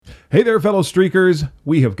Hey there, fellow streakers.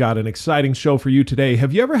 We have got an exciting show for you today.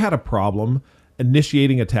 Have you ever had a problem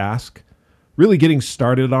initiating a task, really getting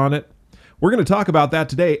started on it? We're going to talk about that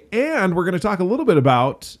today, and we're going to talk a little bit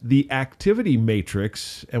about the activity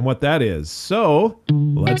matrix and what that is. So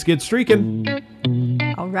let's get streaking.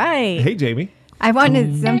 All right. Hey, Jamie. I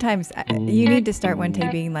wanted sometimes you need to start one day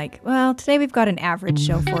being like, well, today we've got an average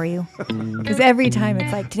show for you. Because every time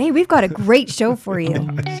it's like, today we've got a great show for you.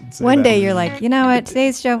 One day you're like, you know what,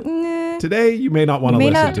 today's show, Today you may not want to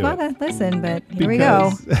listen to it. You may not want to listen, but here we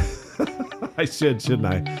go. I shouldn't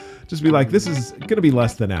I? Just be like, this is going to be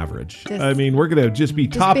less than average. We're going to just be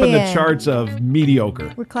topping the charts of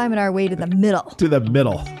mediocre. We're climbing our way to the middle. To the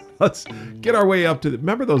middle. Let's get our way up to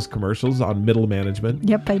remember those commercials on middle management?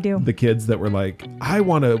 Yep, I do. The kids that were like, I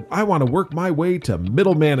want to work my way to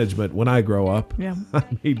middle management when I grow up. Yeah.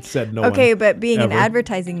 He said no. Okay, but being ever. an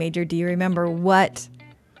advertising major, do you remember what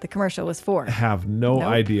the commercial was for? I have no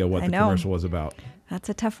idea what the commercial was about. That's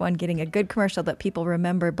a tough one, getting a good commercial that people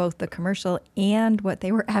remember both the commercial and what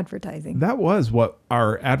they were advertising. That was what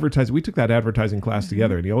our advertising, we took that advertising class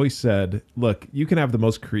together, and he always said, look, you can have the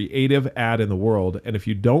most creative ad in the world, and if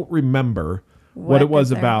you don't remember what it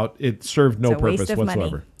was about, it served no purpose whatsoever.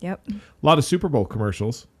 Money. Yep. A lot of Super Bowl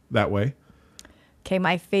commercials that way. Okay,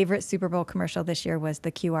 my favorite Super Bowl commercial this year was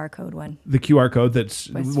the QR code one. The QR code that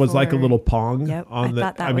was like a little Pong. Yep, on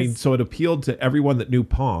the. So it appealed to everyone that knew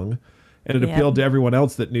Pong. And it appealed to everyone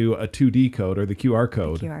else that knew a 2D code or the QR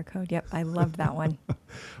code. The QR code, yep. I loved that one.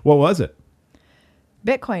 What was it?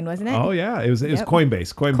 Bitcoin, wasn't it? Oh, yeah. It was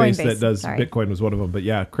Coinbase. Coinbase that does Bitcoin was one of them. But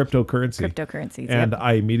yeah, cryptocurrency. Cryptocurrencies, And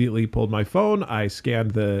I immediately pulled my phone, I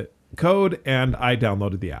scanned the code, and I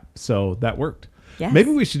downloaded the app. So that worked. Yes.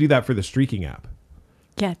 Maybe we should do that for the streaking app.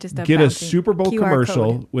 Yeah, just get a Super Bowl QR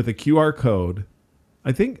commercial code. with a QR code.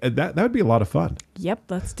 I think that would be a lot of fun. Yep,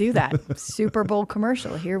 let's do that. Super Bowl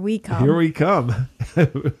commercial. Here we come. Here we come.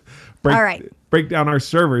 All right. Break down our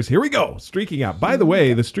servers. Here we go. Streaking app. By the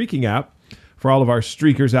way, the Streaking app, for all of our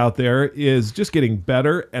streakers out there, is just getting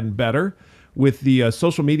better and better with the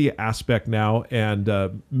social media aspect now, and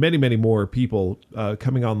many, many more people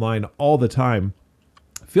coming online all the time.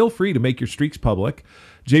 Feel free to make your streaks public.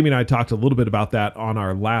 Jamie and I talked a little bit about that on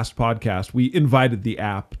our last podcast. We invited the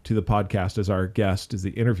app to the podcast as our guest, as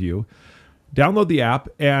the interview. Download the app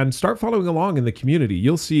and start following along in the community.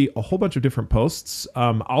 You'll see a whole bunch of different posts.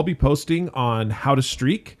 I'll be posting on how to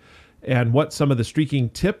streak and what some of the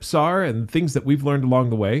streaking tips are and things that we've learned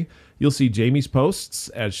along the way. You'll see Jamie's posts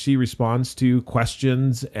as she responds to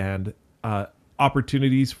questions and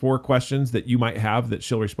opportunities for questions that you might have that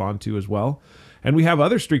she'll respond to as well. And we have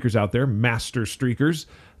other streakers out there, master streakers,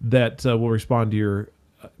 that will respond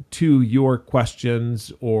to your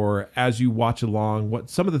questions or as you watch along what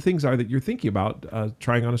some of the things are that you're thinking about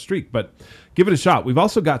trying on a streak. But give it a shot. We've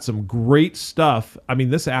also got some great stuff. I mean,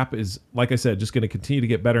 this app is, like I said, just going to continue to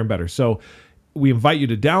get better and better. So we invite you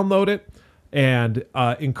to download it and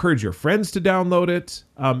encourage your friends to download it.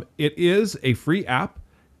 It is a free app.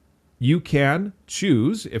 You can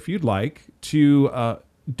choose, if you'd like, to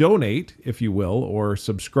donate, if you will, or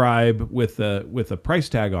subscribe with a price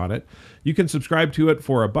tag on it. You can subscribe to it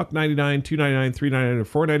for $1.99, $2.99,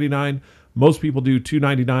 $3.99, or $4.99. Most people do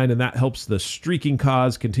 $2.99, and that helps the streaking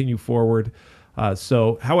cause continue forward.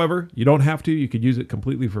 However, you don't have to. You could use it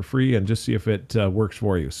completely for free and just see if it works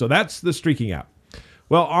for you. So that's the streaking app.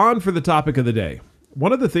 Well, on for the topic of the day.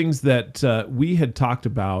 One of the things that we had talked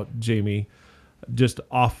about, Jamie, just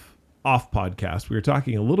off podcast, we were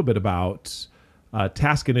talking a little bit about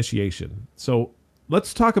task initiation. So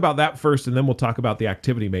let's talk about that first, and then we'll talk about the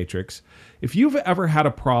activity matrix. If you've ever had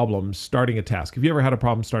a problem starting a task, have you ever had a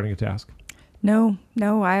problem starting a task? No,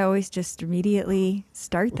 I always just immediately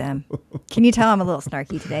start them. Can you tell I'm a little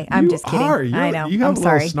snarky today? I'm just kidding. I know. You have I'm a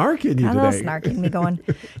sorry. little snark in you a today. little snark in me going.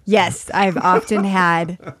 Yes, I've often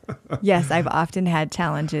had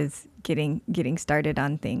challenges getting started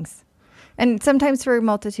on things. And sometimes for a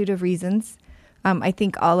multitude of reasons. I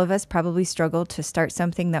think all of us probably struggle to start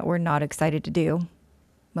something that we're not excited to do.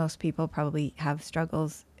 Most people probably have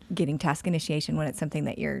struggles getting task initiation when it's something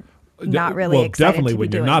that you're not really excited to be doing. Well, definitely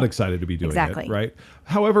when you're not excited to be doing exactly. it, right?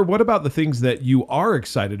 However, what about the things that you are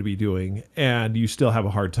excited to be doing and you still have a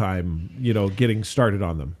hard time, getting started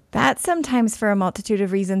on them? That's sometimes for a multitude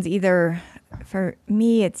of reasons. For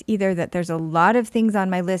me, it's either that there's a lot of things on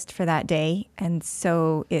my list for that day, and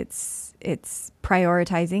so it's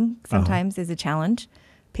prioritizing sometimes is a challenge,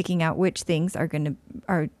 picking out which things are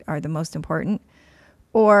the most important,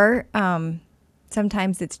 or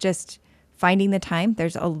sometimes it's just finding the time.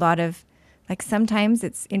 There's a lot of sometimes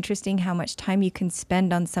it's interesting how much time you can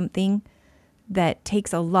spend on something that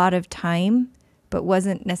takes a lot of time but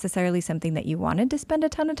wasn't necessarily something that you wanted to spend a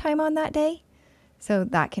ton of time on that day. So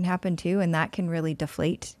that can happen too, and that can really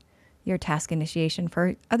deflate your task initiation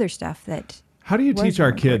for other stuff that. How do you was teach our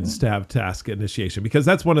more kids important. to have task initiation? Because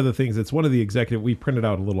that's one of the things, it's one of the executive, we printed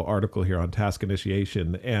out a little article here on task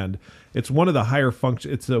initiation, and it's one of the higher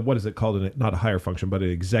function, it's a, what is it called? Not a higher function, but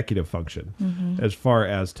an executive function as far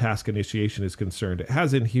as task initiation is concerned. It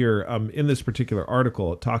has in here, in this particular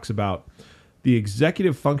article, it talks about the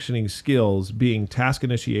executive functioning skills being task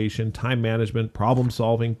initiation, time management, problem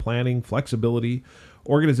solving, planning, flexibility,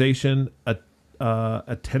 organization,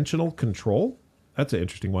 attentional control. That's an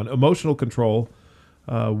interesting one. Emotional control,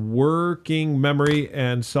 working memory,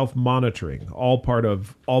 and self-monitoring, all part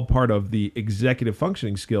of the executive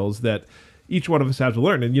functioning skills that each one of us has to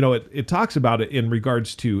learn. And it talks about it in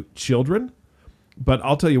regards to children, but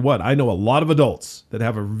I'll tell you what, I know a lot of adults that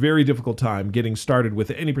have a very difficult time getting started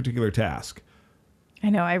with any particular task. I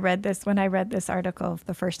know. When I read this article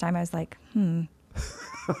the first time, I was like,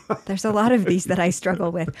 there's a lot of these that I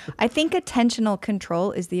struggle with. I think attentional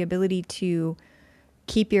control is the ability to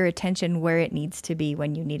keep your attention where it needs to be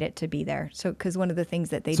when you need it to be there. So, because one of the things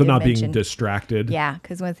that they So did not mention, being distracted. yeah,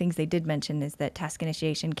 because one of the things they did mention is that task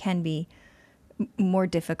initiation can be more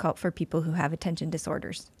difficult for people who have attention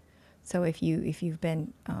disorders. So if you've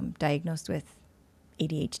been diagnosed with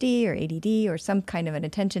ADHD or ADD or some kind of an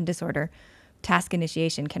attention disorder, task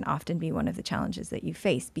initiation can often be one of the challenges that you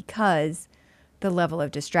face because the level of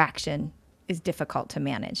distraction is difficult to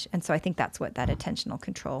manage. And so I think that's what that attentional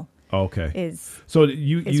control Okay. is. So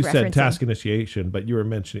you said referencing. task initiation, but you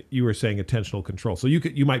were saying attentional control. So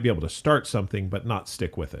you might be able to start something but not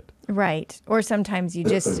stick with it. Right. Or sometimes you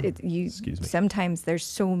just, Excuse me. sometimes there's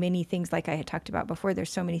so many things, like I had talked about before,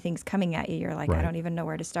 there's so many things coming at you. You're like, Right. I don't even know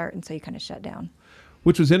where to start. And so you kind of shut down.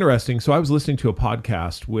 Which was interesting. So I was listening to a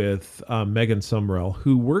podcast with Megan Sumrell,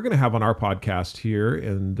 who we're going to have on our podcast here,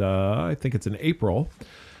 and I think it's in April.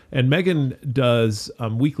 And Megan does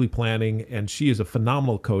weekly planning, and she is a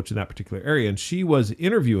phenomenal coach in that particular area. And she was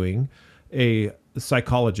interviewing a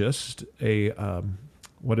psychologist,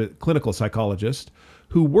 clinical psychologist,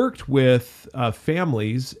 who worked with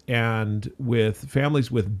families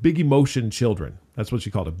with big emotion children. That's what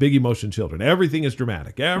she called it, big emotion children. Everything is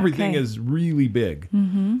dramatic. Everything Okay. is really big.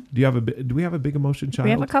 Mm-hmm. Do we have a big emotion child?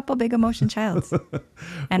 We have a couple big emotion childs.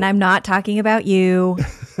 And I'm not talking about you.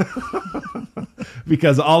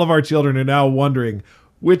 Because all of our children are now wondering,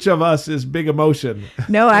 which of us is big emotion?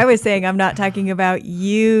 No, I was saying I'm not talking about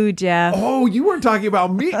you, Jeff. Oh, you weren't talking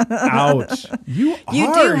about me. Ouch. You You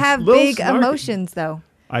are do have a little big snarky. emotions, though.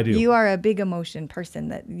 I do. You are a big emotion person,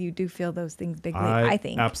 that you do feel those things bigly, I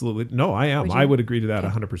think. Absolutely. No, I am. Would I you? would agree to that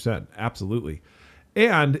 100%. Absolutely.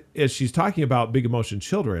 And as she's talking about big emotion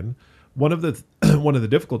children, one of the one of the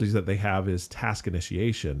difficulties that they have is task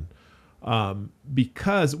initiation.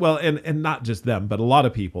 Because, well, and not just them, but a lot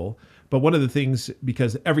of people. But one of the things,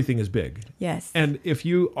 because everything is big. Yes. And if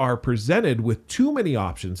you are presented with too many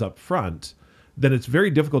options up front, then it's very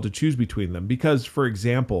difficult to choose between them. Because, for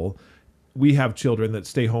example, we have children that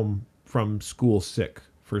stay home from school sick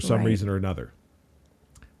for some Right. reason or another.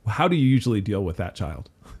 How do you usually deal with that child?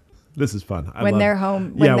 This is fun. When they're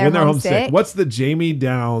home- when they're home sick? What's the Jamie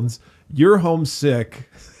Downs? You're homesick,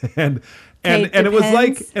 and Okay,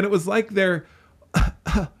 it was like they're.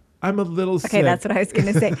 I'm a little sick. Okay, that's what I was going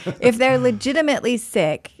to say. If they're legitimately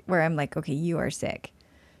sick, where I'm like, okay, you are sick.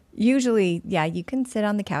 Usually, yeah, you can sit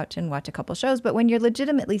on the couch and watch a couple shows, but when you're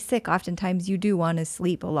legitimately sick, oftentimes you do want to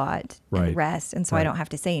sleep a lot Right. and rest, and so Right. I don't have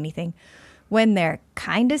to say anything. When they're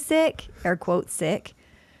kind of sick, air quote sick,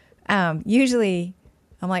 usually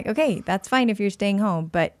I'm like, okay, that's fine if you're staying home,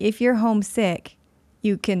 but if you're homesick,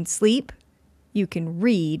 you can sleep, you can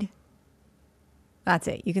read. That's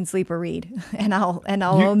it. You can sleep or read, and I'll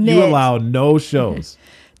omit. You allow no shows.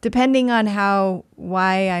 Depending on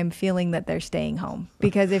why I'm feeling that they're staying home.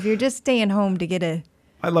 Because if you're just staying home to get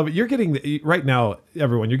I love it. You're getting right now,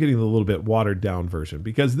 everyone. You're getting the little bit watered down version,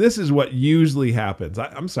 because this is what usually happens.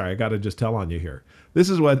 I'm sorry, I got to just tell on you here. This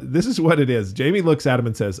is what it is. Jamie looks at him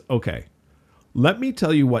and says, "Okay, let me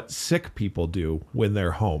tell you what sick people do when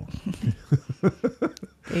they're home.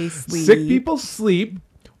 they sleep. Sick people sleep,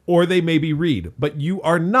 or they maybe read, but you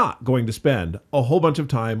are not going to spend a whole bunch of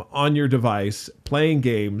time on your device playing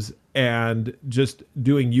games and just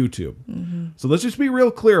doing YouTube. Mm-hmm. So let's just be real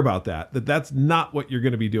clear about that's not what you're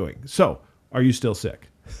going to be doing. So are you still sick?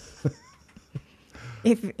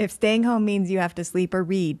 If staying home means you have to sleep or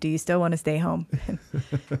read, do you still want to stay home?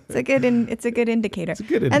 It's a good indicator. It's a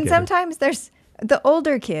good And indicator. sometimes there's the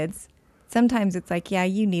older kids. Sometimes it's like, yeah,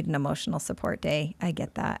 you need an emotional support day. I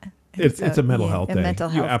get that. And It's a mental health a day. mental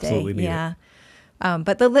You health absolutely day. need it. Yeah.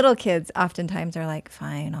 But the little kids oftentimes are like,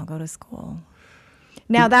 fine, I'll go to school.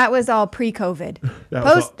 Now that was all pre-COVID.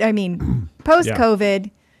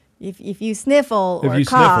 Post-COVID, if you sniffle or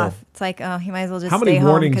cough, it's like, oh, you might as well just stay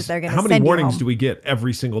home because they're going to send you home. How many warnings do we get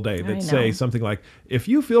every single day that say something like, if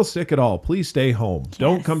you feel sick at all, please stay home. Yes.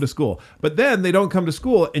 Don't come to school. But then they don't come to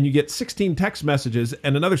school and you get 16 text messages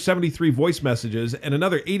and another 73 voice messages and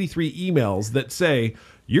another 83 emails that say,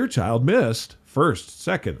 your child missed first,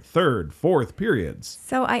 second, third, fourth periods.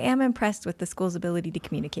 So I am impressed with the school's ability to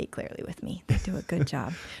communicate clearly with me. They do a good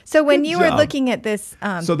job. So when you were looking at this...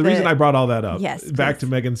 so the reason I brought all that up, yes, back to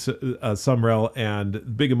Megan Sumrell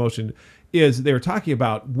and Big Emotion, is they were talking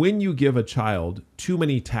about when you give a child too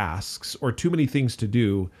many tasks or too many things to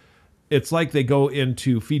do, it's like they go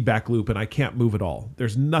into feedback loop and I can't move at all.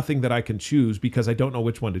 There's nothing that I can choose because I don't know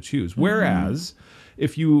which one to choose. Mm-hmm. Whereas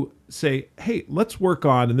if you say, hey, let's work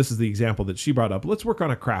on, and this is the example that she brought up, let's work on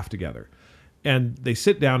a craft together. And they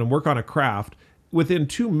sit down and work on a craft. Within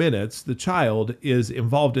 2 minutes, the child is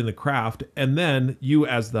involved in the craft. And then you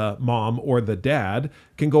as the mom or the dad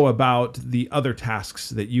can go about the other tasks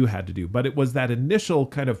that you had to do. But it was that initial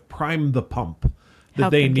kind of prime the pump that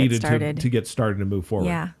they needed to get started and move forward.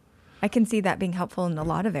 Yeah. I can see that being helpful in a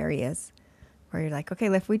lot of areas where you're like, okay,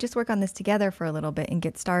 if we just work on this together for a little bit and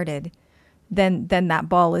get started, then that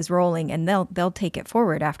ball is rolling and they'll take it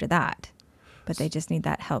forward after that. But they just need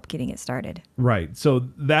that help getting it started. Right. So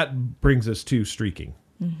that brings us to streaking.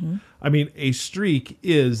 Mm-hmm. I mean, a streak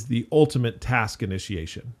is the ultimate task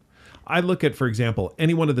initiation. I look at, for example,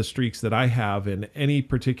 any one of the streaks that I have in any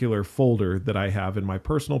particular folder that I have in my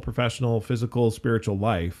personal, professional, physical, spiritual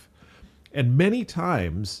life. And many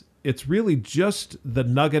times it's really just the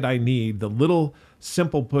nugget I need, the little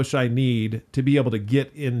simple push I need to be able to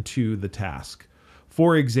get into the task.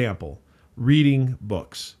 For example, reading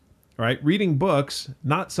books, right? Reading books,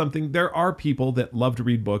 not something, there are people that love to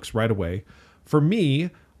read books right away. For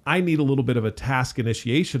me, I need a little bit of a task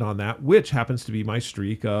initiation on that, which happens to be my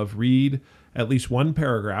streak of read at least one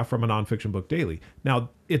paragraph from a nonfiction book daily.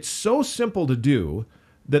 Now, it's so simple to do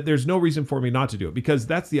that there's no reason for me not to do it, because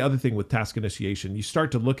that's the other thing with task initiation. You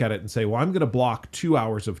start to look at it and say, well, I'm going to block 2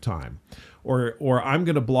 hours of time, or I'm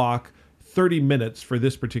going to block 30 minutes for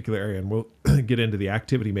this particular area. And we'll get into the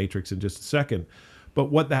activity matrix in just a second. But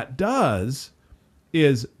what that does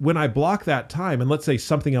is when I block that time, and let's say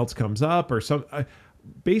something else comes up or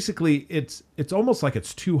basically it's almost like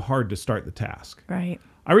it's too hard to start the task. Right.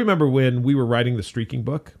 I remember when we were writing the streaking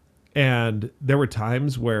book, and there were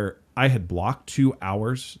times where I had blocked 2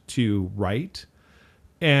 hours to write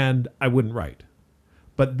and I wouldn't write.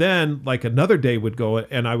 But then like another day would go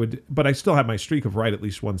and but I still had my streak of write at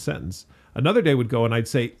least one sentence. Another day would go and I'd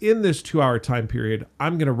say, in this 2 hour time period,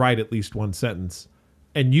 I'm going to write at least one sentence.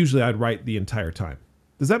 And usually I'd write the entire time.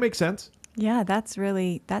 Does that make sense? Yeah,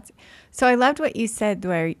 so I loved what you said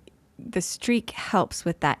where the streak helps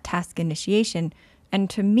with that task initiation. And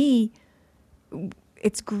to me,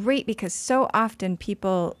 it's great because so often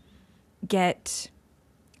people get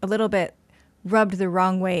a little bit rubbed the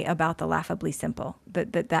wrong way about the laughably simple,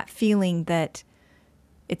 that feeling that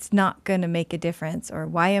it's not going to make a difference, or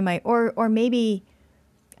why am I, or maybe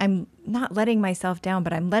I'm not letting myself down,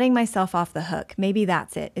 but I'm letting myself off the hook. Maybe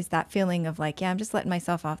that's it, is that feeling of like, yeah, I'm just letting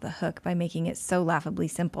myself off the hook by making it so laughably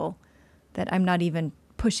simple that I'm not even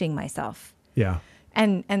pushing myself. Yeah.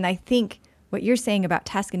 And I think what you're saying about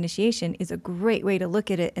task initiation is a great way to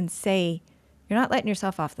look at it and say, you're not letting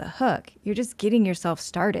yourself off the hook. You're just getting yourself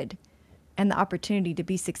started and the opportunity to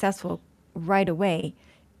be successful right away.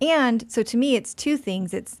 And so to me, it's two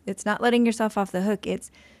things. It's not letting yourself off the hook. It's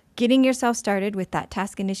getting yourself started with that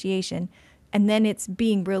task initiation. And then it's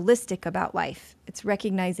being realistic about life. It's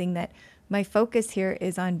recognizing that my focus here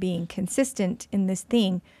is on being consistent in this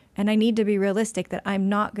thing. And I need to be realistic that I'm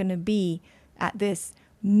not going to be at this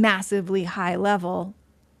massively high level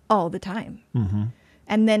all the time. Mm-hmm.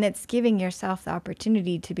 And then it's giving yourself the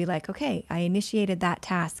opportunity to be like, okay, I initiated that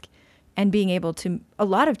task, and being able to a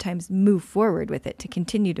lot of times move forward with it, to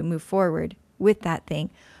continue to move forward with that thing.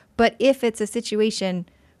 But if it's a situation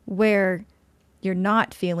where you're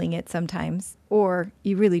not feeling it sometimes, or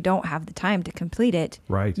you really don't have the time to complete it,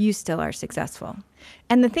 right, you still are successful.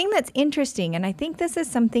 And the thing that's interesting, and I think this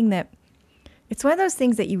is something that it's one of those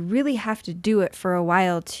things that you really have to do it for a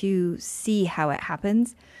while to see how it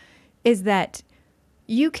happens, is that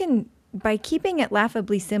you can, by keeping it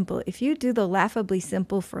laughably simple, if you do the laughably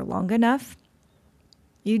simple for long enough,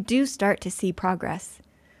 you do start to see progress.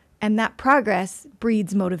 And that progress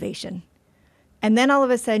breeds motivation. And then all of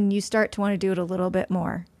a sudden you start to want to do it a little bit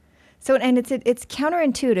more. So, and it's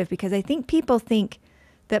counterintuitive, because I think people think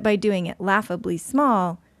that by doing it laughably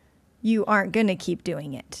small, you aren't going to keep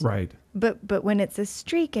doing it. Right. But when it's a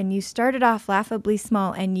streak and you started off laughably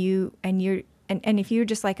small and if you're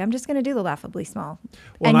just like, I'm just going to do the laughably small.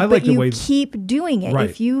 Well, and I like the way you keep doing it. Right.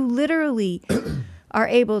 If you literally are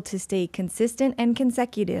able to stay consistent and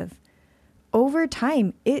consecutive over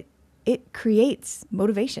time, it creates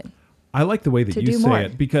motivation. I like the way that you say more.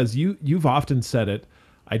 it, because you've often said it.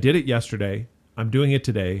 I did it yesterday, I'm doing it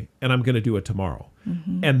today, and I'm going to do it tomorrow.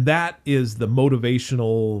 Mm-hmm. And that is the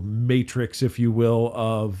motivational matrix, if you will,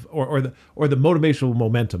 or the motivational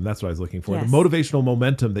momentum. That's what I was looking for. Yes. The motivational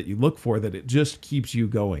momentum that you look for, that it just keeps you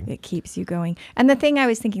going. It keeps you going. And the thing I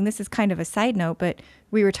was thinking, this is kind of a side note, but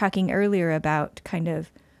we were talking earlier about kind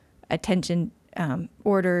of attention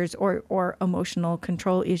orders or emotional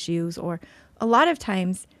control issues, or a lot of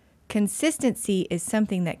times consistency is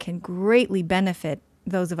something that can greatly benefit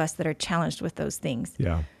those of us that are challenged with those things.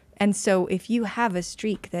 Yeah. And so if you have a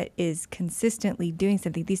streak that is consistently doing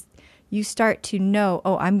something, you start to know,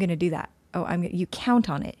 oh, I'm going to do that. Oh, you count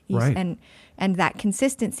on it. Right. And that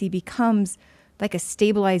consistency becomes like a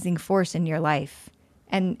stabilizing force in your life.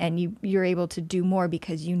 And you're able to do more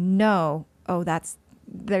because you know, oh,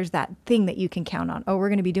 there's that thing that you can count on. Oh, we're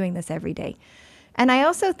going to be doing this every day. And I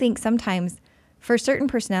also think sometimes for certain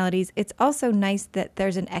personalities, it's also nice that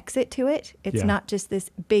there's an exit to it. It's not just this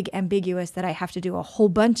big ambiguous that I have to do a whole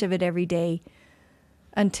bunch of it every day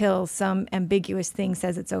until some ambiguous thing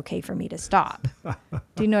says it's okay for me to stop.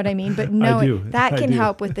 Do you know what I mean? But no, that can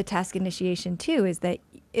help with the task initiation too, is that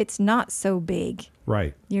it's not so big.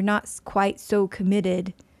 Right. You're not quite so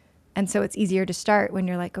committed. And so it's easier to start when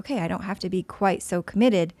you're like, okay, I don't have to be quite so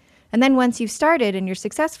committed. And then once you've started and you're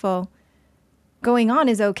successful, going on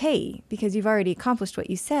is okay because you've already accomplished what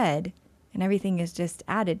you said and everything is just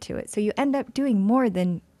added to it. So you end up doing more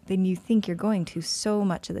than you think you're going to so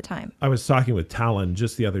much of the time. I was talking with Talon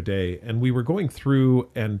just the other day, and we were going through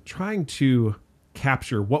and trying to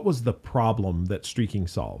capture what was the problem that streaking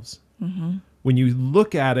solves. Mm-hmm. When you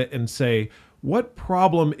look at it and say, what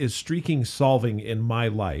problem is streaking solving in my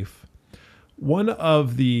life? One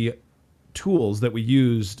of the tools that we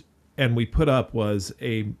used and we put up was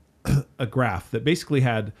a graph that basically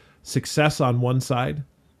had success on one side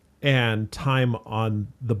and time on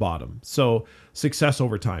the bottom. So success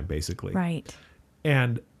over time, basically. Right.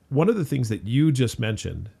 And one of the things that you just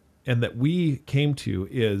mentioned and that we came to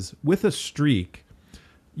is with a streak,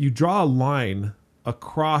 you draw a line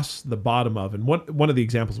across the bottom of, and one of the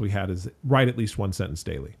examples we had is write at least one sentence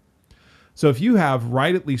daily. So if you have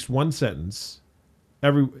write at least one sentence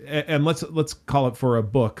and let's call it for a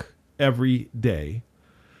book every day,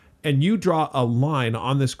 and you draw a line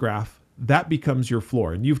on this graph, that becomes your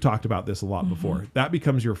floor. And you've talked about this a lot before. That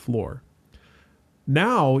becomes your floor.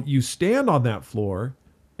 Now you stand on that floor,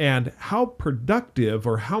 and how productive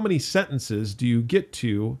or how many sentences do you get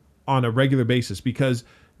to on a regular basis? Because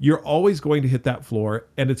you're always going to hit that floor,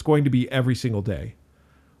 and it's going to be every single day.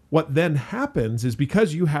 What then happens is,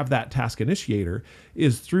 because you have that task initiator,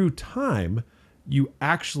 is through time, you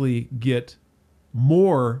actually get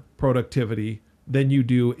more productivity than you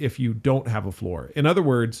do if you don't have a floor. In other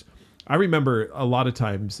words, I remember a lot of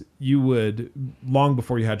times you would, long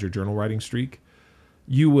before you had your journal writing streak,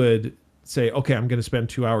 you would say, okay, I'm going to spend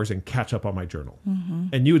 2 hours and catch up on my journal. Mm-hmm.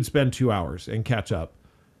 And you would spend 2 hours and catch up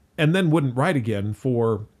and then wouldn't write again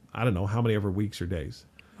for, I don't know how many ever weeks or days.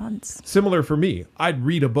 Months. Similar for me. I'd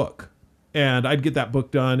read a book and I'd get that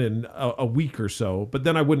book done in a week or so, but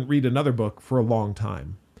then I wouldn't read another book for a long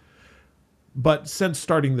time. But since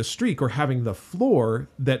starting the streak, or having the floor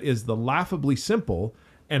that is the laughably simple,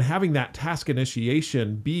 and having that task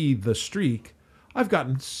initiation be the streak, I've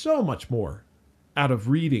gotten so much more out of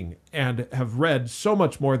reading and have read so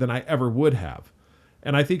much more than I ever would have.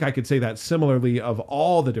 And I think I could say that similarly of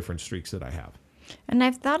all the different streaks that I have. And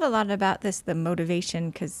I've thought a lot about this, the motivation,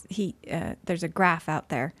 because there's a graph out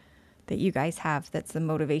there that you guys have that's the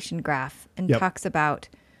motivation graph, and talks about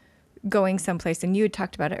going someplace. And you had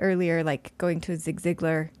talked about it earlier, like going to a Zig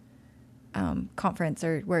Ziglar conference,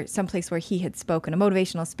 or someplace where he had spoken, a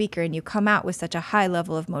motivational speaker, and you come out with such a high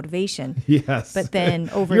level of motivation. Yes. But then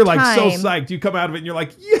over you're time, like so psyched. You come out of it and you're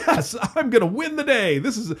like, yes, I'm going to win the day.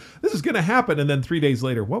 This is going to happen. And then 3 days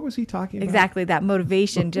later, what was he talking about? Exactly. That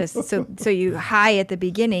motivation just so you high at the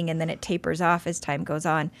beginning, and then it tapers off as time goes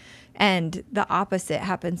on. And the opposite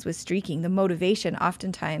happens with streaking. The motivation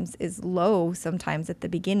oftentimes is low sometimes at the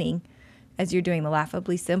beginning as you're doing the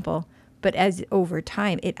laughably simple, but as over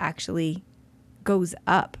time it actually goes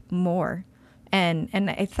up more. And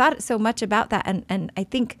I thought so much about that, and I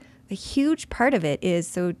think a huge part of it is,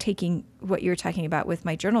 so taking what you're talking about with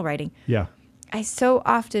my journal writing. Yeah. I so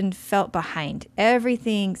often felt behind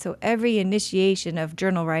everything. So every initiation of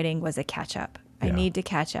journal writing was a catch up. I Yeah. need to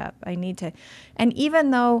catch up. And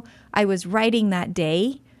even though I was writing that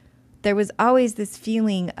day, there was always this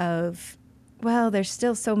feeling of, well, there's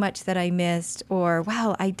still so much that I missed, or,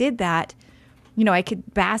 wow, I did that. I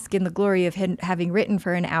could bask in the glory of having written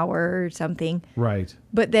for an hour or something. Right.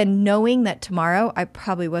 But then knowing that tomorrow I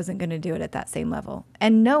probably wasn't going to do it at that same level.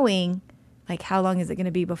 And knowing, like, how long is it going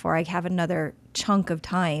to be before I have another chunk of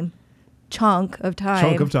time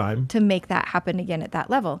to make that happen again at that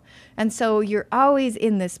level. And so you're always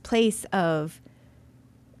in this place of,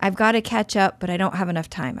 I've got to catch up, but I don't have enough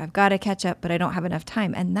time. I've got to catch up, but I don't have enough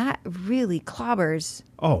time. And that really clobbers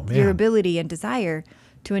your ability and desire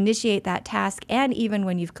to initiate that task. And even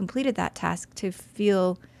when you've completed that task, to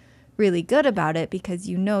feel really good about it, because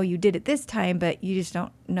you know you did it this time, but you just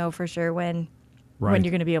don't know for sure when you're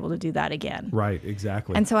going to be able to do that again. Right,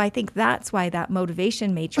 exactly. And so I think that's why that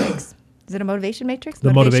motivation matrix, is it a motivation matrix?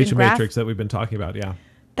 The motivation matrix that we've been talking about, yeah.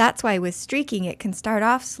 That's why with streaking, it can start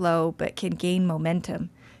off slow, but can gain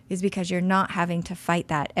momentum, is because you're not having to fight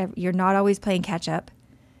that. You're not always playing catch up,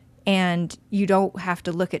 and you don't have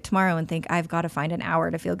to look at tomorrow and think, I've got to find an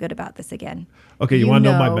hour to feel good about this again. Okay, you want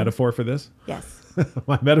to know my metaphor for this? Yes.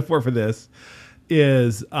 My metaphor for this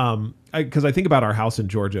is, because I think about our house in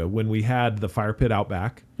Georgia when we had the fire pit out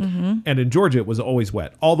back. Mm-hmm. And in Georgia, it was always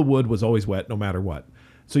wet. All the wood was always wet, no matter what.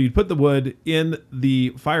 So you'd put the wood in the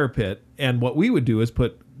fire pit, and what we would do is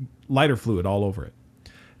put lighter fluid all over it.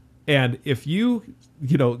 And if you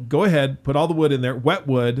go ahead, put all the wood in there, wet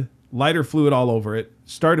wood, lighter fluid all over it,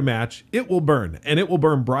 start a match, it will burn. And it will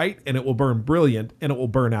burn bright, and it will burn brilliant, and it will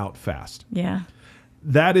burn out fast. Yeah.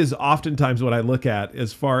 That is oftentimes what I look at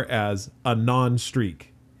as far as a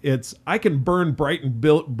non-streak. I can burn bright and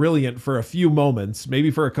brilliant for a few moments, maybe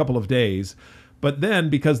for a couple of days, but then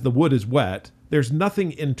because the wood is wet, there's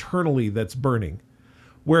nothing internally that's burning.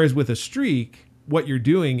 Whereas with a streak, what you're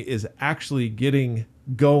doing is actually getting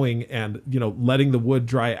going and, letting the wood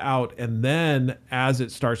dry out. And then as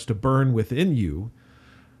it starts to burn within you,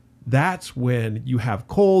 that's when you have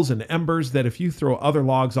coals and embers that if you throw other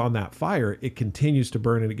logs on that fire, it continues to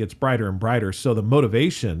burn and it gets brighter and brighter. So the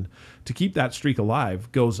motivation to keep that streak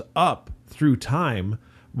alive goes up through time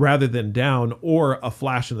rather than down or a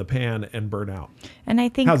flash in the pan and burn out. And I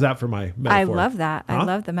think, how's that for my metaphor? I love that. Huh? I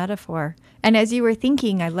love the metaphor. And as you were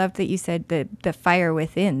thinking, I love that you said the fire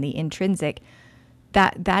within, the intrinsic.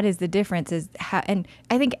 That is the difference. And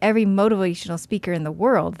I think every motivational speaker in the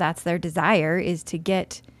world, that's their desire, is to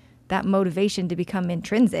get that motivation to become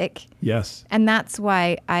intrinsic. Yes. And that's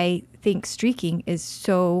why I think streaking is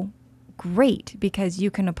so great, because you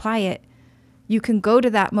can apply it. You can go to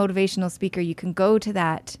that motivational speaker, you can go to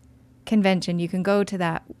that convention, you can go to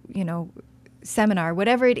that, seminar,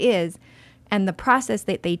 whatever it is, and the process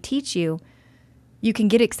that they teach you, you can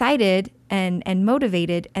get excited and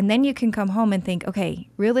motivated, and then you can come home and think, okay,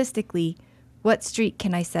 realistically, what streak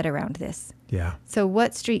can I set around this? Yeah. So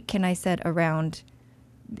what streak can I set around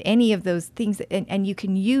any of those things? And you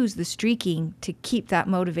can use the streaking to keep that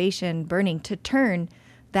motivation burning, to turn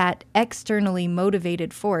that externally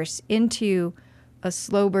motivated force into a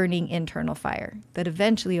slow burning internal fire that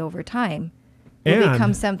eventually over time will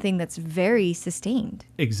become something that's very sustained.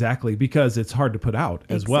 Exactly, because it's hard to put out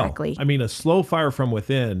as well. I mean, a slow fire from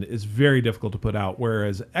within is very difficult to put out,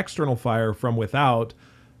 whereas external fire from without,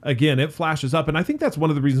 again, it flashes up. And I think that's one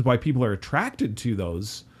of the reasons why people are attracted to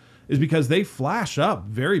those, is because they flash up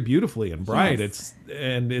very beautifully and bright. Yes.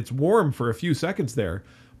 It's warm for a few seconds there,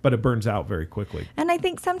 but it burns out very quickly. And I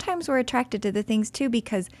think sometimes we're attracted to the things too,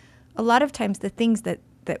 because a lot of times the things that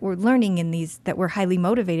we're learning in these, that we're highly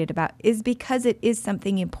motivated about, is because it is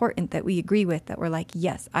something important that we agree with, that we're like,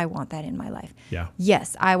 yes, I want that in my life. Yeah.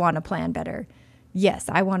 Yes, I want to plan better. Yes,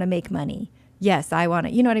 I want to make money. Yes, I want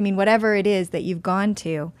to, you know what I mean? Whatever it is that you've gone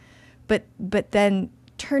to. But then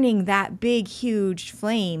turning that big, huge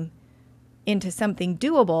flame into something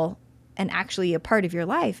doable and actually a part of your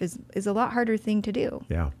life is a lot harder thing to do.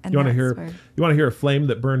 Yeah. And you want to hear a flame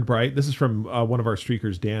that burned bright? This is from one of our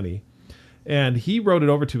streakers, Danny. And he wrote it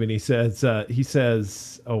over to me, and he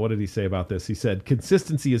says, oh, what did he say about this? He said,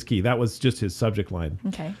 consistency is key. That was just his subject line.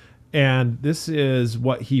 Okay. And this is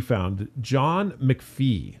what he found. John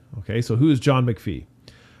McPhee. Okay, so who is John McPhee?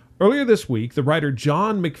 Earlier this week, the writer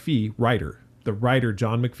John McPhee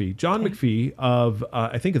of,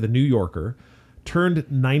 I think of the New Yorker,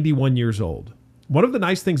 turned 91 years old. One of the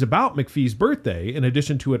nice things about McPhee's birthday, in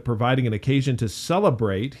addition to it providing an occasion to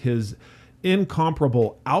celebrate his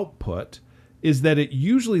incomparable output, is that it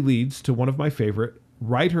usually leads to one of my favorite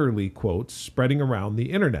writerly quotes spreading around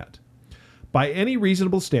the internet. By any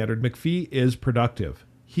reasonable standard, McPhee is productive.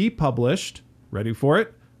 He published, ready for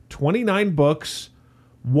it, 29 books,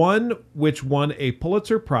 one which won a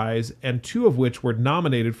Pulitzer Prize and two of which were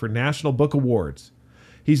nominated for National Book Awards.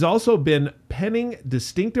 He's also been penning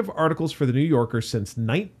distinctive articles for The New Yorker since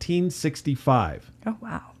 1965. Oh,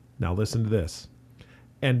 wow. Now listen to this.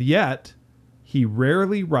 And yet, he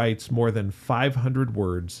rarely writes more than 500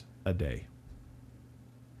 words a day.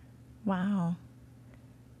 Wow.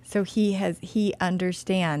 So he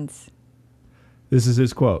understands. This is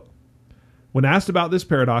his quote. When asked about this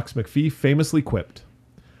paradox, McPhee famously quipped,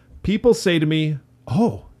 "People say to me,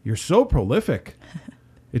 'Oh, you're so prolific.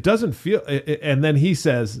 It doesn't feel,' and then he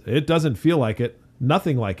says, 'It doesn't feel like it,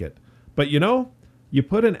 nothing like it. But you know, you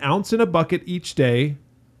put an ounce in a bucket each day,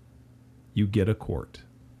 you get a quart.'"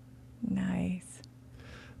 Nice.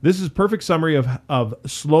 This is a perfect summary of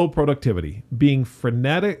slow productivity, being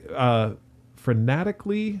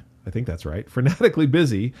frenetically, I think that's right, frenetically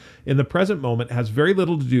busy in the present moment has very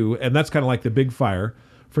little to do, and that's kind of like the big fire.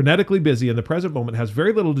 Frenetically busy in the present moment has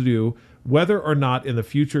very little to do whether or not in the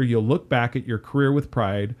future you'll look back at your career with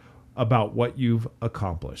pride about what you've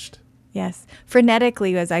accomplished. Yes.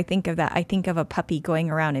 Frenetically, as I think of that, I think of a puppy going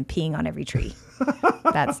around and peeing on every tree.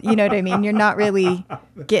 That's, you know what I mean? You're not really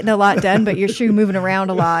getting a lot done, but you're moving around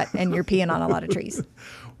a lot and you're peeing on a lot of trees.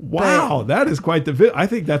 Wow, that is quite the. I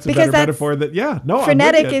think that's a better metaphor.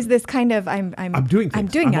 Frenetic is this kind of I'm doing things. I'm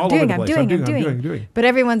doing. But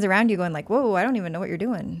everyone's around you going like, whoa, I don't even know what you're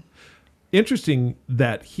doing. Interesting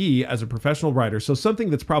that he, as a professional writer, so something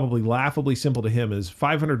that's probably laughably simple to him is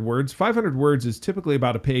 500 words. 500 words is typically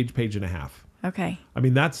about a page and a half. Okay. I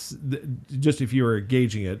mean, that's just if you were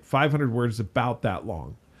gauging it, 500 words is about that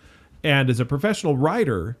long. And as a professional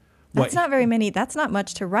writer, that's not very many. That's not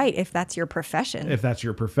much to write if that's your profession. That's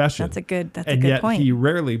a good point. And yet he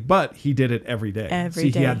rarely, but he did it every day.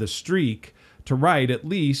 He had the streak to write at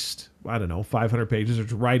least, I don't know, 500 pages or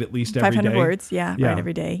to write at least every day. 500 words, write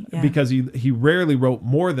every day. Yeah. Because he rarely wrote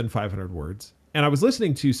more than 500 words. And I was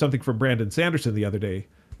listening to something from Brandon Sanderson the other day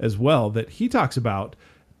as well that he talks about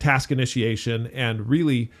task initiation, and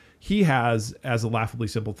really he has as a laughably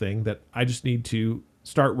simple thing that I just need to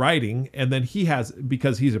start writing. And then he has,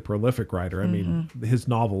 because he's a prolific writer, I mean, his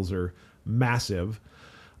novels are massive.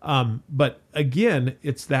 But again,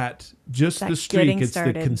 it's the streak, it's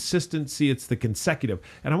the consistency, it's the consecutive.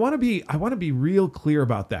 And I want to be real clear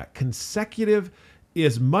about that. Consecutive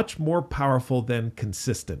is much more powerful than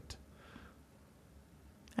consistent.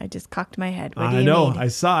 I just cocked my head. I know. I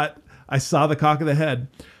saw it. I saw the cock of the head,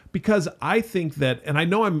 because I think that, and I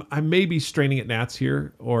know I may be straining at gnats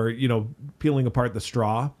here, or, peeling apart the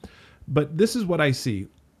straw, but this is what I see.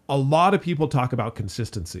 A lot of people talk about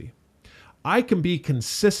consistency. I can be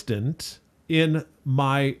consistent in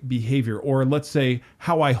my behavior, or let's say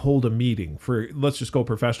how I hold a meeting. Let's just go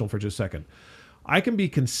professional for just a second. I can be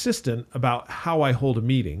consistent about how I hold a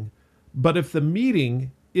meeting, but if the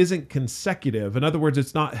meeting isn't consecutive, in other words,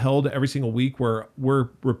 it's not held every single week where we're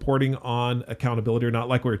reporting on accountability, or not,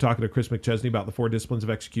 like we were talking to Chris McChesney about the 4 disciplines of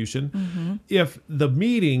execution. Mm-hmm. If the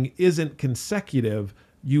meeting isn't consecutive,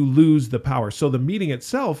 you lose the power. So the meeting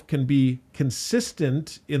itself can be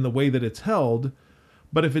consistent in the way that it's held,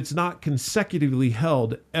 but if it's not consecutively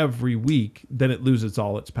held every week, then it loses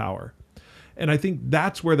all its power. And I think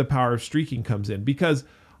that's where the power of streaking comes in, because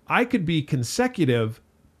I could be consecutive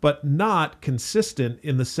but not consistent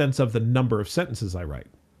in the sense of the number of sentences I write.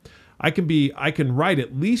 I can write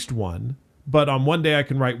at least one, but on one day I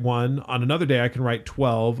can write 1, on another day I can write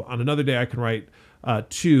 12, on another day I can write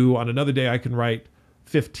 2, on another day I can write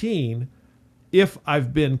 15. If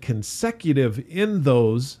I've been consecutive in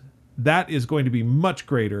those, that is going to be much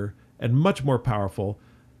greater and much more powerful,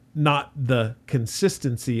 not the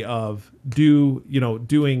consistency of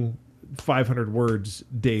doing 500 words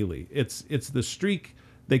daily. It's the streak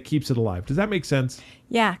that keeps it alive. Does that make sense?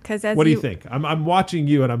 Yeah, because what do you think? I'm watching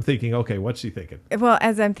you and I'm thinking, okay, what's she thinking? Well,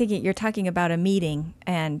 as I'm thinking, you're talking about a meeting,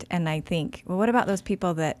 and I think, well, what about those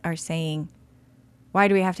people that are saying, why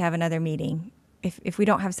do we have to have another meeting? If we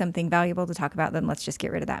don't have something valuable to talk about, then let's just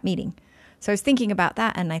get rid of that meeting. So I was thinking about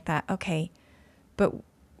that, and I thought, okay, but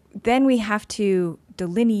then we have to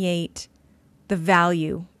delineate the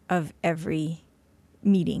value of every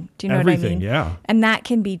meeting. Do you know what I mean? Yeah. And that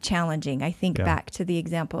can be challenging. I think back to the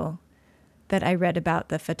example that I read about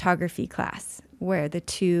the photography class, where the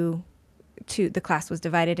class was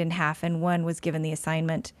divided in half, and one was given the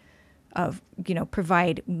assignment of,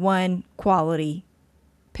 provide one quality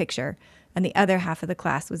picture, and the other half of the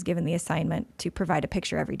class was given the assignment to provide a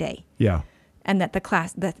picture every day. Yeah. And that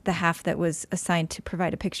the half that was assigned to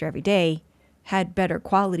provide a picture every day had better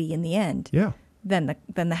quality in the end. Yeah. than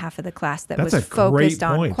the half of the class that That's was a great focused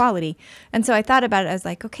on point. quality. And so I thought about it as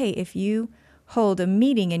like, okay, if you hold a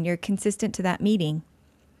meeting and you're consistent to that meeting,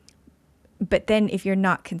 but then if you're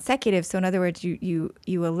not consecutive, so in other words, you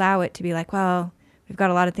allow it to be like, well, we've got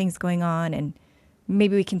a lot of things going on and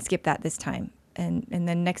maybe we can skip that this time. And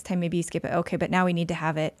then next time maybe you skip it. Okay, but now we need to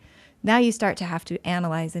have it. Now you start to have to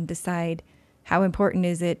analyze and decide, how important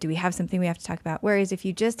is it? Do we have something we have to talk about? Whereas if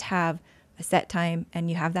you just have a set time and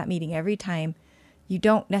you have that meeting every time, you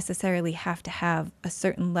don't necessarily have to have a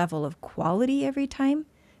certain level of quality every time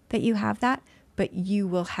that you have that, but you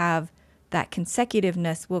will have that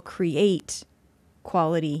consecutiveness will create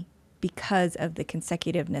quality because of the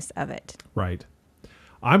consecutiveness of it. Right.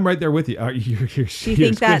 I'm right there with you. You're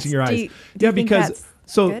think that's- squinching your eyes. do you think because that's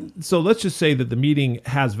so good? so let's just say that the meeting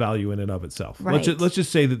has value in and of itself. Right. Let's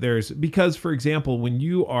just say that because, for example, when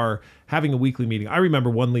you are having a weekly meeting, I remember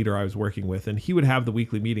one leader I was working with, and he would have the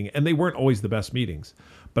weekly meeting, and they weren't always the best meetings.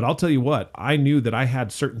 But I'll tell you what, I knew that I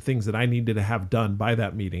had certain things that I needed to have done by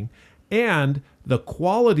that meeting. And the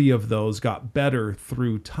quality of those got better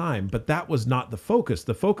through time, but that was not the focus.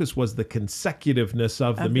 The focus was the consecutiveness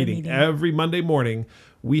of the meeting. Every Monday morning,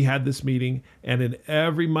 we had this meeting, and in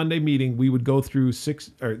every Monday meeting, we would go through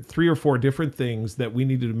 3 or 4 different things that we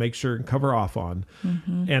needed to make sure and cover off on.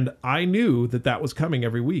 And I knew that that was coming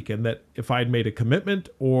every week, and that if I had made a commitment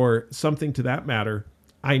or something to that matter,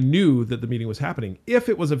 I knew that the meeting was happening. If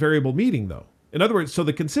it was a variable meeting, though. In other words, so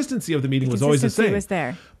the consistency of the meeting was always the Consistency same. was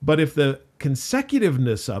there. But if the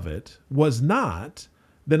consecutiveness of it was not,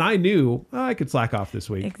 then I knew I could slack off this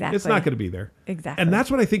week. Exactly. It's not going to be there. Exactly. And that's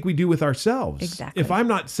what I think we do with ourselves. Exactly. If I'm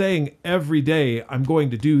not saying every day I'm going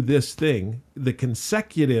to do this thing, the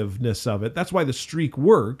consecutiveness of it, that's why the streak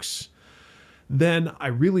works, then I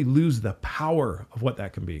really lose the power of what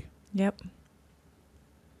that can be. Yep.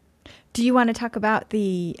 Do you want to talk about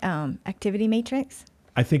the activity matrix?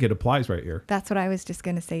 I think it applies right here. That's what I was just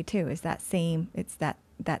going to say too. Is that same?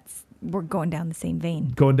 That's we're going down the same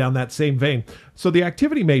vein. Going down that same vein. So the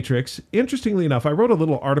activity matrix, interestingly enough, I wrote a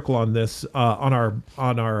little article on this on our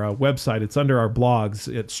website. It's under our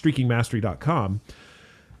blogs at streakingmastery.com.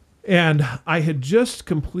 And I had just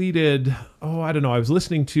completed, I was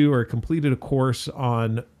listening to or completed a course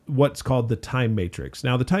on what's called the time matrix.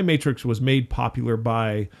 Now, the time matrix was made popular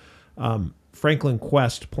by Franklin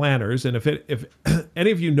Quest planners. And if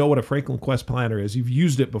any of you know what a Franklin Quest planner is, you've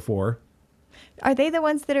used it before. Are they the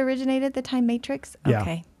ones that originated the time matrix? Yeah.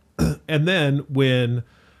 Okay. And then when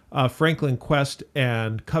Franklin Quest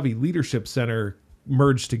and Covey Leadership Center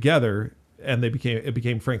merged together and it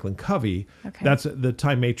became Franklin Covey, Okay. that's the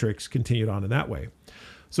time matrix continued on in that way.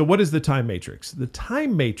 So what is the time matrix? The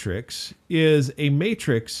time matrix is a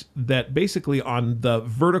matrix that basically on the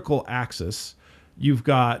vertical axis, you've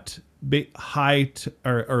got high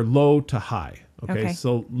or low to high. Okay.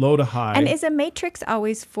 So low to high. And is a matrix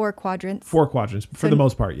always 4 quadrants? 4 quadrants for the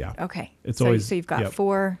most part. Yeah. Okay. It's always, so you've got yep.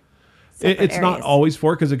 4 separate It's not areas. always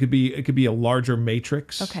 4 because it could be a larger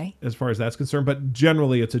matrix. Okay. As far as that's concerned, but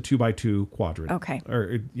generally it's a 2x2 quadrant. Okay.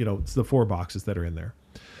 Or it's the 4 boxes that are in there.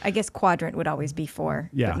 I guess quadrant would always be 4.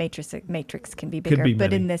 Yeah. But matrix can be bigger. Could be but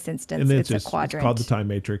many. in this instance, it's a quadrant. It's called the time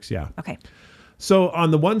matrix. Yeah. Okay. So on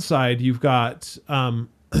the one side, you've got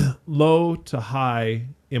low to high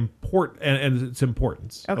and its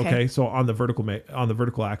importance. Okay. So on the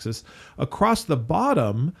vertical axis, across the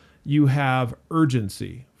bottom, you have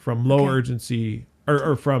urgency from low Okay. urgency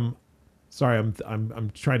or from. Sorry,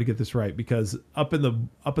 I'm trying to get this right because up in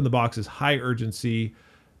the box is high urgency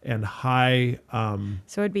and high.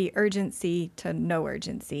 So it'd be urgency to no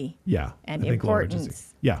urgency. Yeah. And I think low urgency.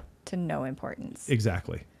 importance Yeah. to no importance.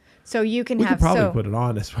 Exactly. So you can We have could probably put it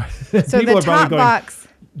on as far. so People the are probably top going, box.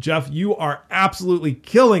 Jeff, you are absolutely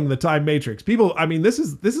killing the time matrix. People, I mean, this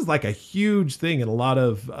is like a huge thing in a lot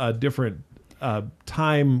of different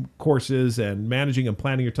time courses and managing and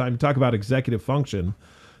planning your time. You talk about executive function,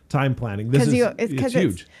 time planning. This is it's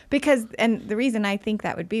huge. And the reason I think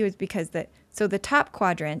that would be was because the top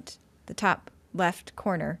quadrant, the top left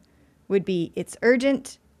corner, would be it's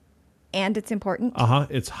urgent and it's important.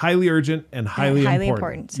 It's highly urgent and highly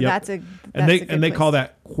important. So that's a good and they call place.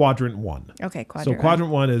 that quadrant 1. Okay, So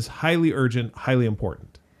quadrant 1 is highly urgent, highly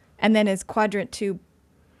important. And then is quadrant 2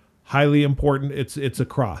 highly important? It's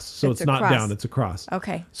across. So it's not across. down, it's across.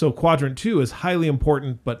 Okay. So quadrant 2 is highly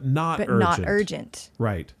important but not urgent. not urgent.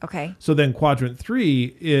 Right. Okay. So then quadrant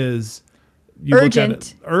 3 is you look at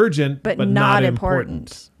it, urgent but not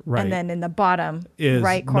important. Right. And then in the bottom Is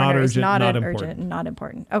right not corner is urgent, not not urgent important. and not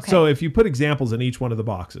important. Okay. So if you put examples in each one of the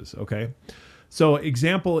boxes, okay? So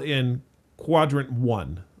example in quadrant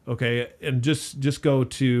 1, okay? And just go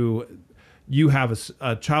to, you have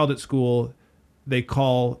a child at school, they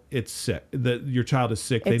call it sick, that your child is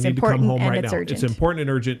sick. It's they need to come important home and right it's now. urgent. It's important and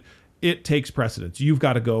urgent. It takes precedence. You've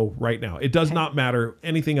got to go right now. It does Okay. not matter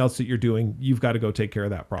anything else that you're doing. You've got to go take care of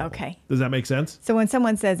that problem. Okay. Does that make sense? So when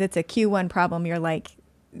someone says it's a Q1 problem, you're like,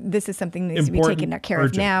 this is something that needs to be Important, taken care of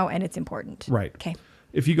urgent. now, and it's important. Right. Okay.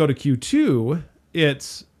 If you go to Q2,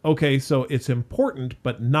 it's okay, so it's important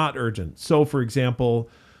but not urgent. So for example,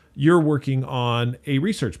 you're working on a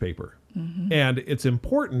research paper and it's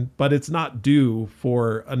important, but it's not due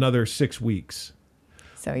for another 6 weeks.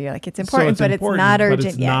 So you're like, it's So important, but it's not but urgent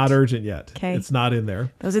it's yet. not urgent yet. Okay. It's not in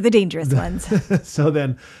there. Those are the dangerous ones. So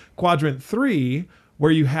then quadrant 3,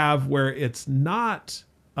 where it's not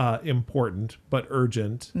important but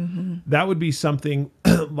urgent, that would be something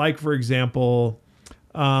like, for example,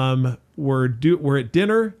 we're at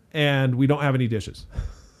dinner and we don't have any dishes.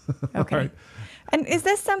 Okay. Right. And is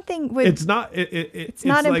this something with It's not. it's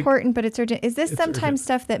not like- important, but it's urgent? Is this It's sometimes urgent.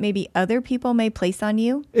 stuff that maybe other people may place on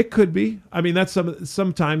you, It could be. I mean, that's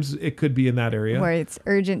sometimes it could be in that area. where it's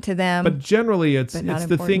urgent to them? But generally, it's but not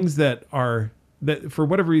the important. things that for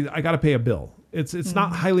whatever reason I got to pay a bill. It's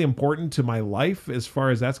not highly important to my life as far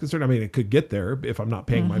as that's concerned. I mean, it could get there if I'm not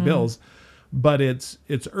paying my bills, but it's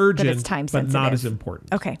urgent, time but not sensitive. as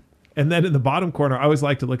important. Okay. And then in the bottom corner, I always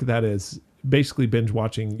like to look at that as basically binge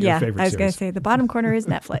watching your Yeah, favorite I was going to series. say the bottom corner is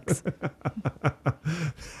Netflix.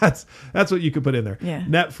 That's what you could put in there. Yeah.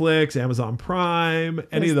 Netflix, Amazon Prime,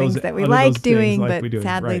 any Those of those things that we one of those like things doing, like but we do.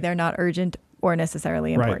 sadly Right. they're not urgent or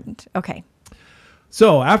necessarily Right. important. Okay.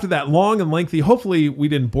 So after that long and lengthy, hopefully we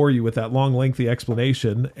didn't bore you with that long, lengthy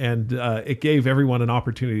explanation, and it gave everyone an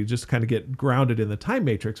opportunity to just kind of get grounded in the time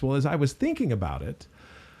matrix. Well, as I was thinking about it,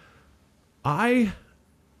 I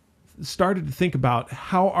started to think about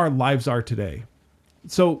how our lives are today.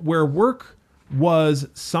 So where work was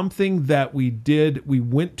something that we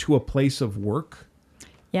went to a place of work.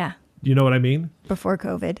 Yeah. You know what I mean? Before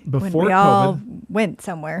COVID. when Before we all went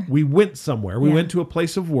somewhere. We went somewhere. We Yeah. went to a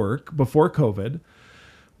place of work before COVID.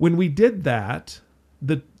 When we did that,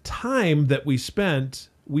 the time that we spent,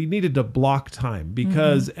 we needed to block time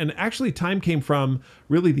because, and actually time came from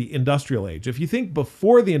really the industrial age. If you think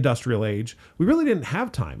before the industrial age, we really didn't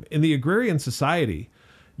have time. In the agrarian society,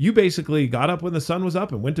 you basically got up when the sun was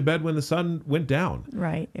up and went to bed when the sun went down.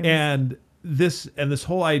 Right. It was- And this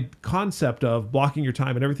whole concept of blocking your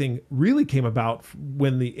time and everything really came about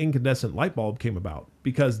when the incandescent light bulb came about,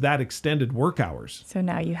 because that extended work hours. so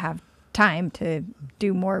now you have time to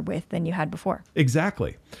do more with than you had before.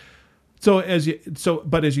 Exactly. But as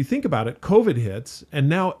you think about it, COVID hits and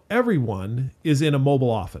now everyone is in a mobile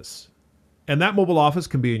office. And that mobile office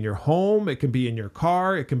can be in your home, it can be in your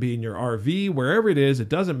car, it can be in your RV, wherever it is, it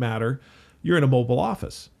doesn't matter. You're in a mobile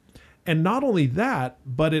office. And not only that,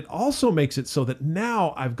 but it also makes it so that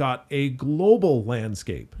now I've got a global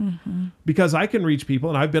landscape because I can reach people,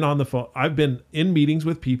 and I've been on the phone. I've been in meetings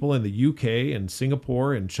with people in the UK and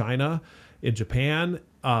Singapore and China, in Japan.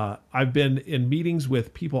 I've been in meetings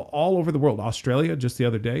with people all over the world. Australia just the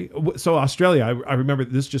other day. So Australia, I remember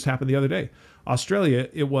this just happened the other day. Australia,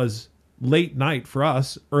 it was late night for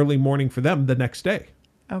us, early morning for them the next day.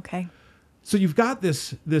 Okay. So you've got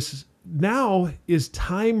this now, is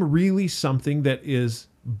time really something that is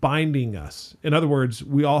binding us? In other words,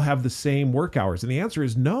 we all have the same work hours. And the answer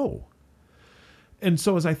is no. And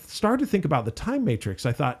so as I started to think about the time matrix,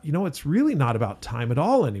 I thought, it's really not about time at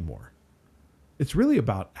all anymore. It's really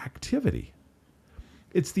about activity.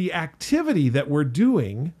 It's the activity that we're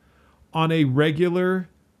doing on a regular,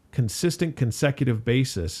 consistent, consecutive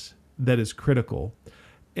basis that is critical.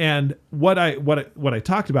 And what I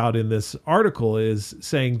talked about in this article is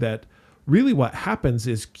saying that really what happens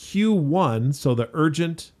is Q1, so the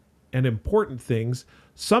urgent and important things,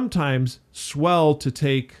 sometimes swell to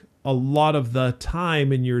take a lot of the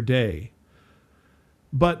time in your day.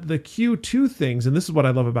 But the Q2 things, and this is what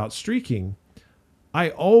I love about streaking,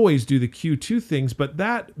 I always do the Q2 things, but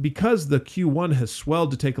that, because the Q1 has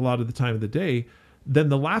swelled to take a lot of the time of the day, then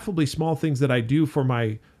the laughably small things that I do for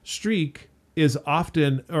my streak is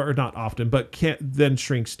often, or not often, but then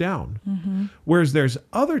shrinks down. Whereas there's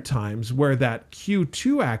other times where that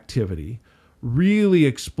Q2 activity really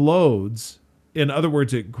explodes. In other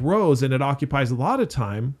words, it grows and it occupies a lot of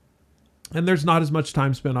time, and there's not as much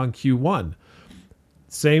time spent on Q1.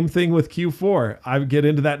 Same thing with Q4. I get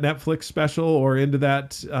into that Netflix special or into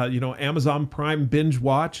that Amazon Prime binge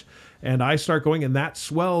watch, and I start going, and that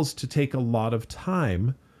swells to take a lot of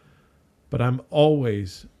time. But I'm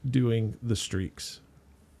always doing the streaks.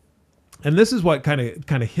 And this is what kind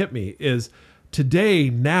of hit me is today,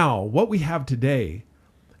 now, what we have today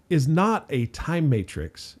is not a time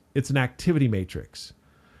matrix. It's an activity matrix.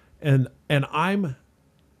 And I'm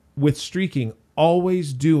with streaking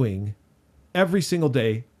always doing every single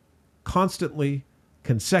day, constantly,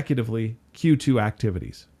 consecutively Q2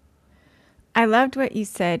 activities. I loved what you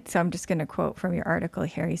said. So I'm just going to quote from your article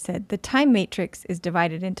here. You said, the time matrix is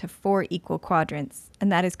divided into 4 equal quadrants.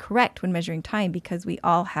 And that is correct when measuring time because we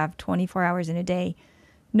all have 24 hours in a day,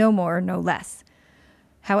 no more, no less.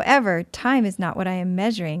 However, time is not what I am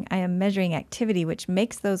measuring. I am measuring activity, which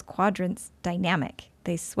makes those quadrants dynamic.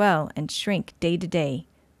 They swell and shrink day to day,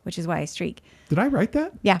 which is why I streak. Did I write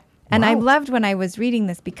that? Yeah. And Wow. I loved when I was reading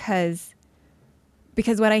this because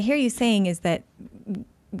what I hear you saying is that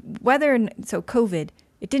so COVID,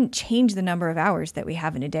 it didn't change the number of hours that we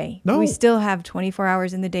have in a day. No. We still have 24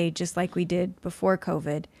 hours in the day, just like we did before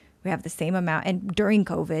COVID. We have the same amount. And during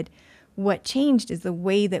COVID, what changed is the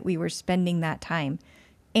way that we were spending that time.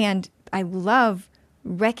 And I love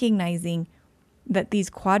recognizing that these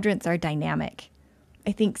quadrants are dynamic.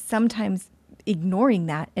 I think sometimes ignoring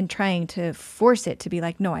that and trying to force it to be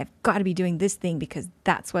like, no, I've got to be doing this thing because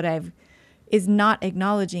that's what is not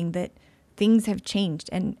acknowledging that things have changed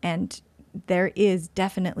and there is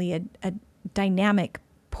definitely a dynamic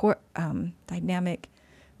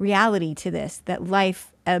reality to this, that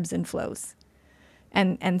life ebbs and flows.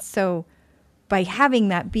 And so by having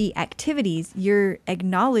that be activities, you're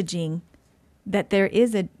acknowledging that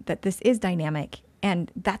that this is dynamic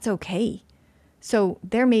and that's okay. So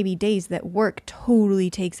there may be days that work totally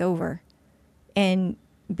takes over. And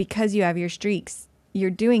because you have your streaks, you're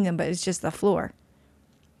doing them, but it's just the floor.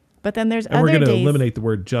 But then there's And other we're going to days. eliminate the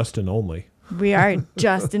word just and only. We are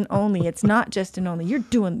just and only. It's not just and only. You're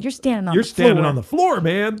standing on the floor. You're standing on the floor,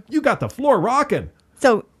 man. You got the floor rocking.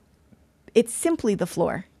 So it's simply the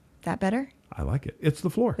floor. Is that better? I like it. It's the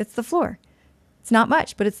floor. It's the floor. It's not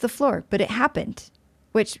much, but it's the floor. But it happened,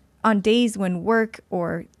 which on days when work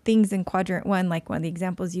or things in quadrant 1, like one of the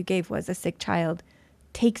examples you gave was a sick child,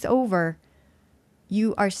 takes over,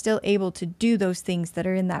 you are still able to do those things that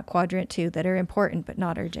are in that quadrant 2 that are important but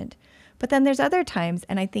not urgent. But then there's other times,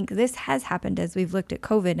 and I think this has happened as we've looked at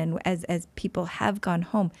COVID and as people have gone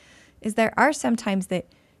home, is there are some times that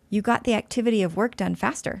you got the activity of work done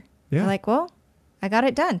faster. Yeah. You're like, well, I got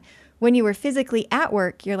it done. When you were physically at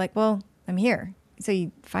work, you're like, well, I'm here. So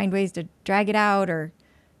you find ways to drag it out or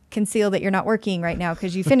conceal that you're not working right now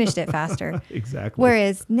because you finished it faster. Exactly.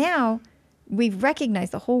 Whereas now we've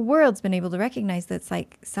recognized, the whole world's been able to recognize that it's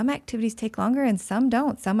like some activities take longer and some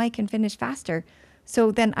don't. Some I can finish faster.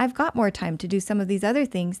 So then I've got more time to do some of these other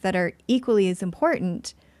things that are equally as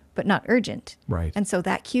important, but not urgent. Right. And so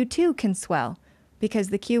that Q2 can swell because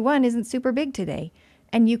the Q1 isn't super big today.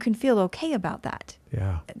 And you can feel okay about that.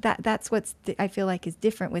 Yeah. That's what's I feel like is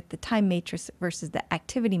different with the time matrix versus the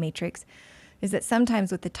activity matrix, is that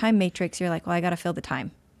sometimes with the time matrix, you're like, well, I got to fill the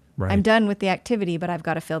time. Right. I'm done with the activity, but I've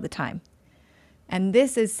got to fill the time. And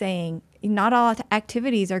this is saying not all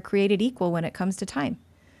activities are created equal when it comes to time.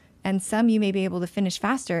 And some you may be able to finish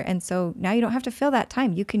faster. And so now you don't have to fill that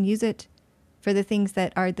time. You can use it for the things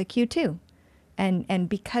that are the Q2. And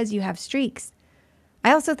because you have streaks,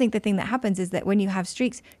 I also think the thing that happens is that when you have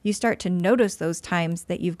streaks, you start to notice those times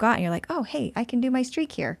that you've got and you're like, oh, hey, I can do my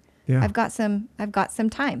streak here. Yeah. I've got some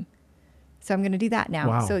time. So I'm going to do that now.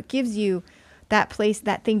 Wow. So it gives you that place,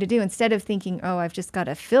 that thing to do instead of thinking, oh, I've just got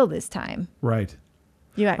to fill this time. Right.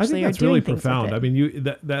 You I actually think are that's doing really things profound. with it. I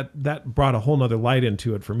mean, that brought a whole nother light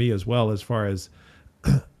into it for me as well, as far as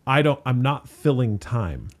I'm not filling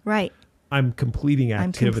time. Right. I'm completing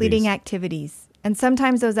activities. I'm completing activities. And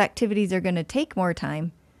sometimes those activities are going to take more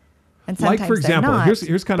time. And sometimes Like, for example, they're not,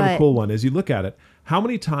 here's kind of a cool one. As you look at it, how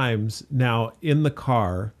many times now in the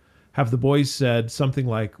car have the boys said something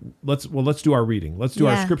like, let's do our reading. Let's do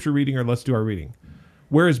our Yeah. scripture reading, or let's do our reading.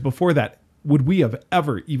 Whereas before that, would we have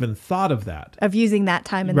ever even thought of that? of using that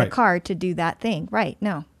time in Right. the car to do that thing. Right.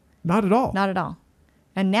 No, Not at all. not at all.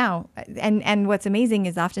 And now, and what's amazing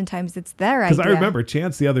is oftentimes it's their idea. Because I remember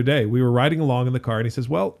Chance the other day, we were riding along in the car and he says,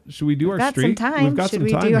 well, should we do our got some streak? time. We've got Should some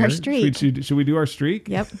we time do our here. streak?" Should we do our streak?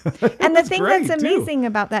 Yep. And the thing great, that's too. amazing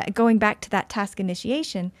about that, going back to that task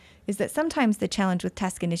initiation, is that sometimes the challenge with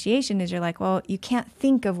task initiation is you're like, well, you can't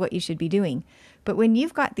think of what you should be doing. But when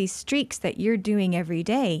you've got these streaks that you're doing every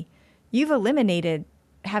day, you've eliminated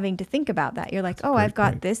having to think about that. You're like, oh, great I've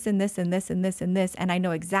got point. this and this and this and this and this, and I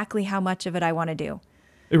know exactly how much of it I want to do.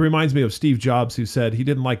 It reminds me of Steve Jobs, who said he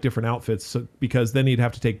didn't like different outfits because then he'd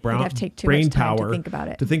have to take have to take too brain much time to power think about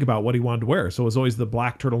it. to think about what he wanted to wear. So it was always the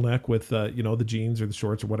black turtleneck with the jeans or the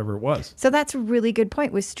shorts or whatever it was. So that's a really good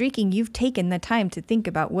point. With streaking, you've taken the time to think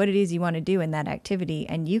about what it is you want to do in that activity,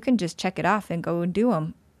 and you can just check it off and go and do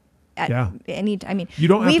them. Yeah. You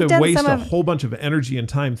don't have we've to done waste some a of- whole bunch of energy and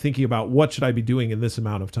time thinking about what should I be doing in this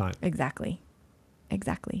amount of time. Exactly.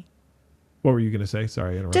 What were you going to say?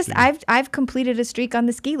 Sorry, I interrupted Just you. I've completed a streak on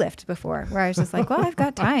the ski lift before where I was just like, well, I've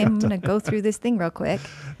got time. I'm going to go through this thing real quick.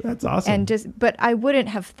 That's awesome. And but I wouldn't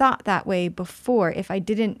have thought that way before if I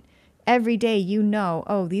didn't. Every day,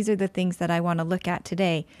 oh, these are the things that I want to look at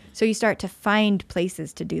today. So you start to find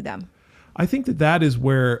places to do them. I think that is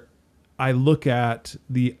where I look at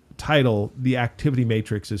the title, The Activity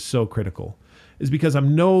Matrix is so critical, is because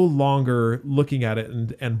I'm no longer looking at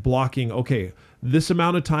it and blocking, okay, this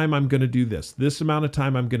amount of time I'm going to do this amount of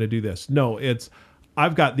time I'm going to do this. No,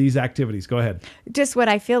 I've got these activities. Go ahead. Just what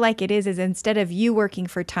I feel like it is instead of you working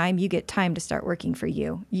for time, you get time to start working for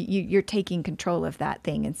you. You're taking control of that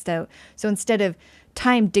thing. And so instead of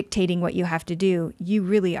time dictating what you have to do, you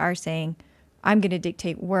really are saying, I'm going to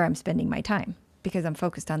dictate where I'm spending my time because I'm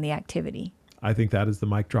focused on the activity. I think that is the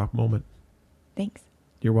mic drop moment. Thanks.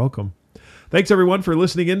 You're welcome. Thanks, everyone, for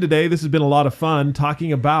listening in today. This has been a lot of fun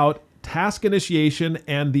talking about task initiation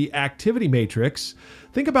and the activity matrix.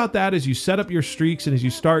 Think about that as you set up your streaks and as you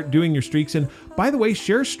start doing your streaks. And by the way,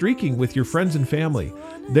 share streaking with your friends and family.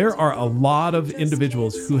 There are a lot of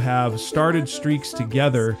individuals who have started streaks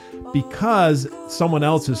together because someone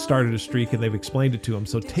else has started a streak and they've explained it to them.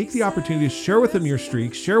 So take the opportunity to share with them your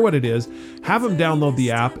streak, share what it is, have them download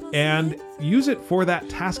the app and use it for that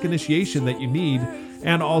task initiation that you need,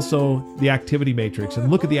 and also the activity matrix, and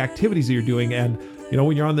look at the activities that you're doing. And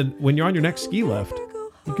when you're on your next ski lift,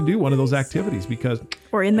 you can do one of those activities because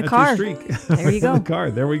or in the that's car. your streak. There you go. In the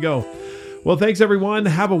car. There we go. Well, thanks everyone.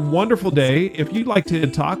 Have a wonderful day. If you'd like to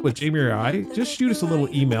talk with Jamie or I, just shoot us a little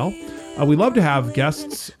email. We love to have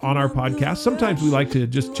guests on our podcast. Sometimes we like to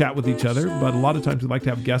just chat with each other, but a lot of times we like to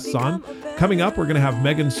have guests on. Coming up, we're going to have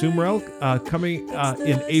Megan Sumrell coming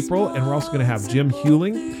in April, and we're also going to have Jim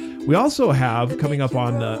Hewling. We also have coming up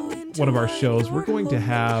on one of our shows, we're going to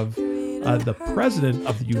have the president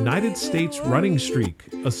of the United States Running Streak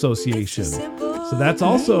Association. So that's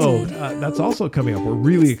also coming up. We're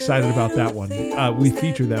really excited about that one. We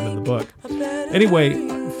feature them in the book. Anyway,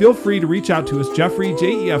 feel free to reach out to us, Jeffrey,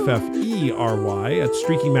 Jeffery, at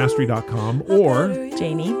streakingmastery.com, or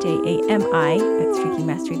Jamie, Jami, at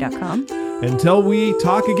streakingmastery.com. Until we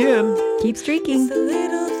talk again, keep streaking. It's the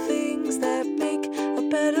little things that make a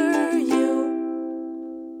better